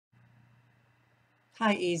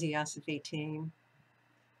Hi, EZosophy team.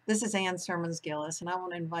 This is Ann Sermons-Gillis, and I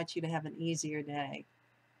want to invite you to have an easier day.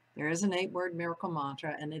 There is an 8-word miracle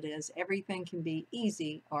mantra, and it is everything can be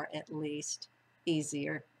easy, or at least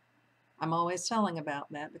easier. I'm always telling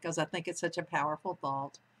about that because I think it's such a powerful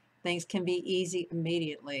thought. Things can be easy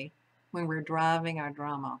immediately when we're driving our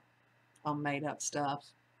drama on made-up stuff,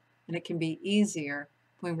 and it can be easier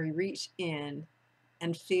when we reach in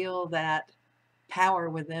and feel that power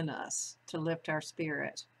within us to lift our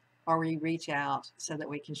spirit, or we reach out so that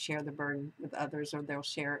we can share the burden with others, or they'll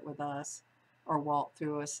share it with us, or walk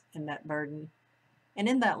through us in that burden. And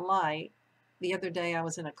in that light, the other day I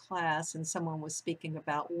was in a class and someone was speaking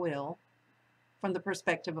about will from the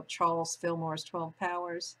perspective of Charles Fillmore's 12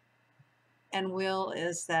 Powers. And will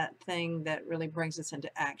is that thing that really brings us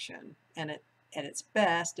into action. And at its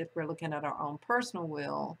best, if we're looking at our own personal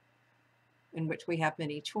will, in which we have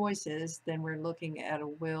many choices, then we're looking at a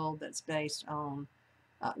will that's based on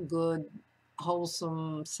good,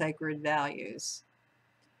 wholesome, sacred values.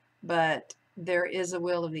 But there is a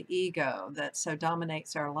will of the ego that so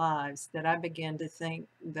dominates our lives that I begin to think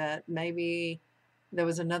that maybe there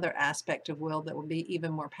was another aspect of will that would be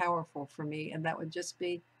even more powerful for me, and that would just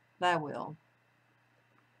be thy will.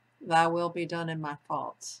 Thy will be done in my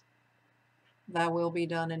thoughts. Thy will be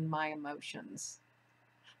done in my emotions.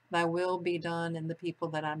 Thy will be done in the people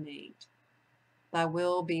that I meet. Thy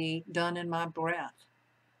will be done in my breath.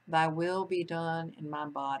 Thy will be done in my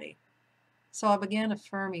body. So I began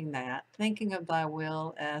affirming that, thinking of thy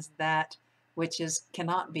will as that which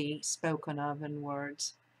cannot be spoken of in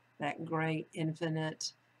words, that great,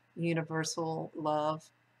 infinite, universal love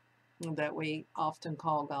that we often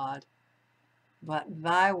call God. But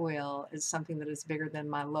thy will is something that is bigger than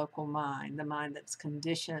my local mind, the mind that's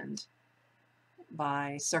conditioned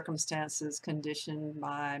by circumstances, conditioned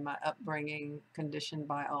by my upbringing, conditioned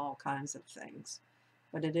by all kinds of things.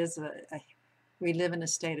 But it is we live in a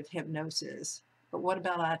state of hypnosis. But what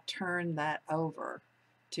about I turn that over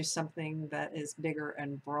to something that is bigger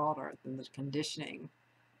and broader than the conditioning?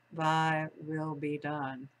 Thy will be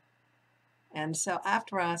done. And so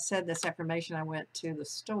after I said this affirmation, I went to the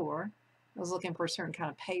store. I was looking for a certain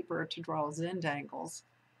kind of paper to draw Zendangles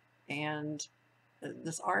and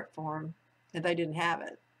this art form, and they didn't have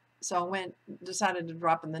it. So I decided to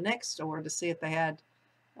drop in the next store to see if they had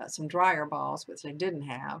some dryer balls, which they didn't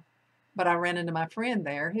have. But I ran into my friend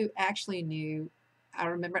there who actually knew. I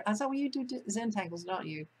remember, I said, well, you do Zentangles, don't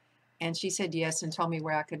you? And she said yes and told me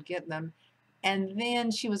where I could get them. And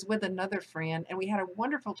then she was with another friend, and we had a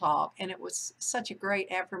wonderful talk. And it was such a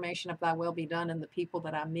great affirmation of thy will be done in the people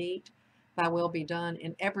that I meet. Thy will be done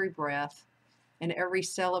in every breath, in every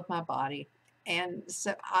cell of my body. And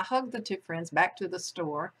so I hugged the two friends back to the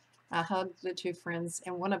store. I hugged the two friends,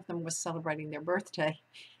 and one of them was celebrating their birthday.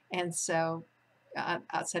 And so I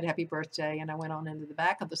said happy birthday, and I went on into the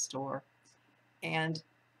back of the store. And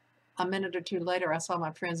a minute or two later, I saw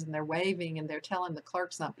my friends, and they're waving, and they're telling the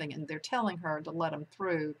clerk something, and they're telling her to let them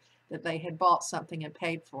through, that they had bought something and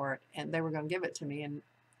paid for it, and they were going to give it to me and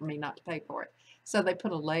for me not to pay for it. So they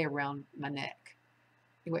put a lei around my neck,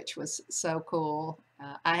 which was so cool.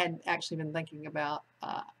 I had actually been thinking about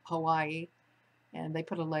Hawaii, and they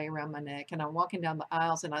put a lei around my neck. And I'm walking down the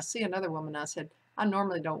aisles, and I see another woman. I said, I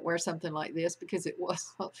normally don't wear something like this because it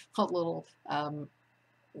was a little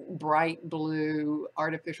bright blue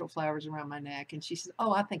artificial flowers around my neck. And she said,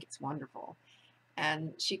 oh, I think it's wonderful.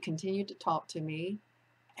 And she continued to talk to me,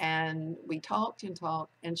 and we talked and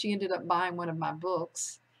talked, and she ended up buying one of my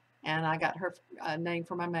books, and I got her name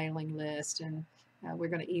for my mailing list, and we're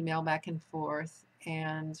going to email back and forth.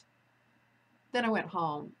 And then I went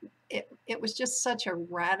home. It was just such a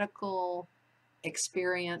radical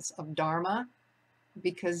experience of Dharma,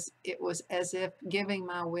 because it was as if giving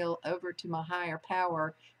my will over to my higher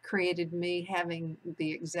power created me having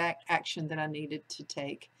the exact action that I needed to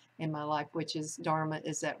take in my life, which is Dharma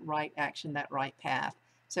is that right action, that right path.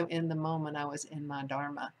 So in the moment, I was in my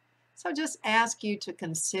Dharma. So just ask you to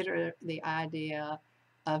consider the idea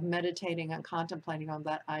of meditating and contemplating on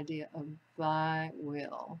that idea of thy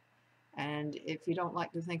will. And if you don't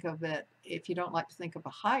like to think of it, if you don't like to think of a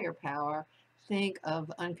higher power, think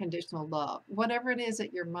of unconditional love. Whatever it is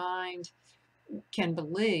that your mind can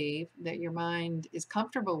believe, that your mind is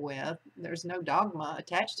comfortable with, there's no dogma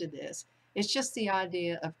attached to this. It's just the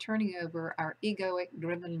idea of turning over our egoic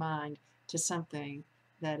driven mind to something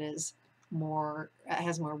that is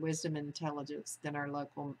has more wisdom and intelligence than our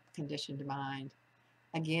local conditioned mind.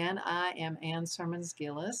 Again, I am Ann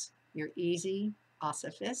Sermons-Gillis, your easy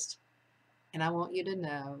osophist, and I want you to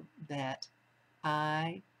know that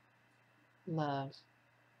I love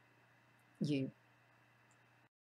you.